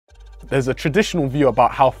There's a traditional view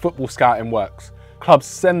about how football scouting works. Clubs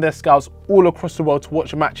send their scouts all across the world to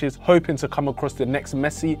watch matches, hoping to come across the next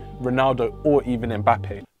Messi, Ronaldo, or even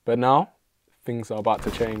Mbappe. But now, things are about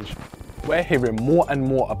to change. We're hearing more and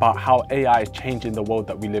more about how AI is changing the world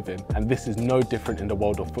that we live in, and this is no different in the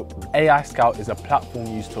world of football. AiSCOUT is a platform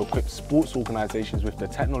used to equip sports organisations with the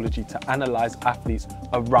technology to analyse athletes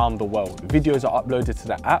around the world. Videos are uploaded to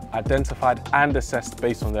the app, identified and assessed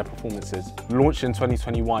based on their performances. Launched in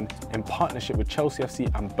 2021 in partnership with Chelsea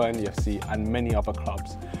FC and Burnley FC and many other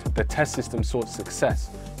clubs, the test system saw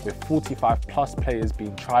success, with 45 plus players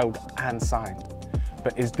being trialled and signed.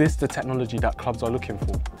 But is this the technology that clubs are looking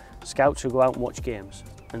for? Scouts will go out and watch games,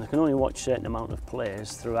 and they can only watch a certain amount of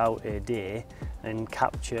players throughout a day and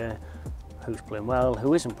capture who's playing well,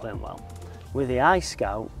 who isn't playing well. With the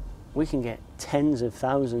AiSCOUT, we can get tens of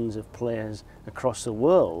thousands of players across the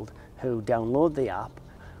world who download the app.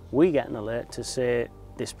 We get an alert to say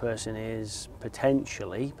this person is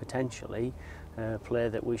potentially a player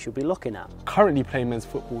that we should be looking at. Currently playing men's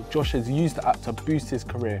football, Josh has used the app to boost his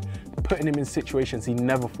career, putting him in situations he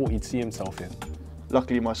never thought he'd see himself in.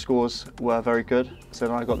 Luckily my scores were very good, so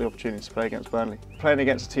then I got the opportunity to play against Burnley. Playing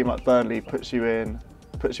against a team like Burnley puts you in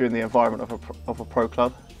the environment of a pro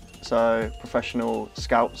club, so professional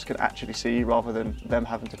scouts can actually see you rather than them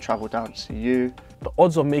having to travel down to see you. The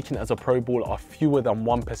odds of making it as a pro baller are fewer than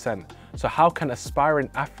 1%, so how can aspiring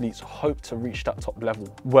athletes hope to reach that top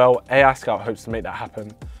level? Well, AiSCOUT hopes to make that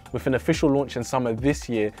happen. With an official launch in summer this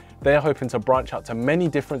year, they are hoping to branch out to many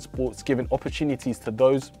different sports, giving opportunities to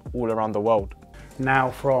those all around the world.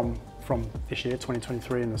 Now from this year,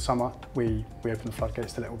 2023 in the summer, we open the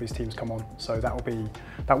floodgates to let all these teams come on. So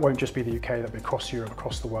that won't just be the UK, that'll be across Europe,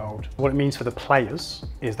 across the world. What it means for the players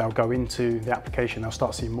is they'll go into the application, they'll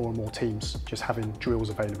start seeing more and more teams just having drills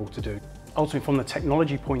available to do. Ultimately, from the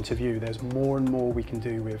technology point of view, there's more and more we can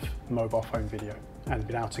do with mobile phone video and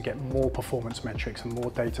being able to get more performance metrics and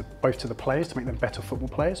more data, both to the players to make them better football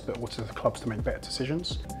players, but also to the clubs to make better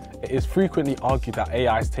decisions. It is frequently argued that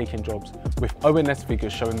AI is taking jobs, with ONS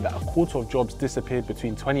figures showing that a quarter of jobs disappeared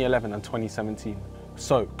between 2011 and 2017.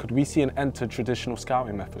 So, could we see an end to traditional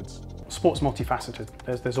scouting methods? Sport's multifaceted.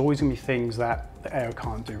 There's always going to be things that the AI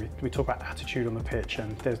can't do. We talk about attitude on the pitch,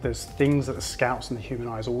 and there's things that the scouts and the human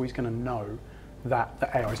eye is always going to know that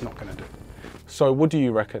the AI is not going to do. So what do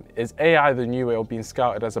you reckon? Is AI the new way of being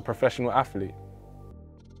scouted as a professional athlete?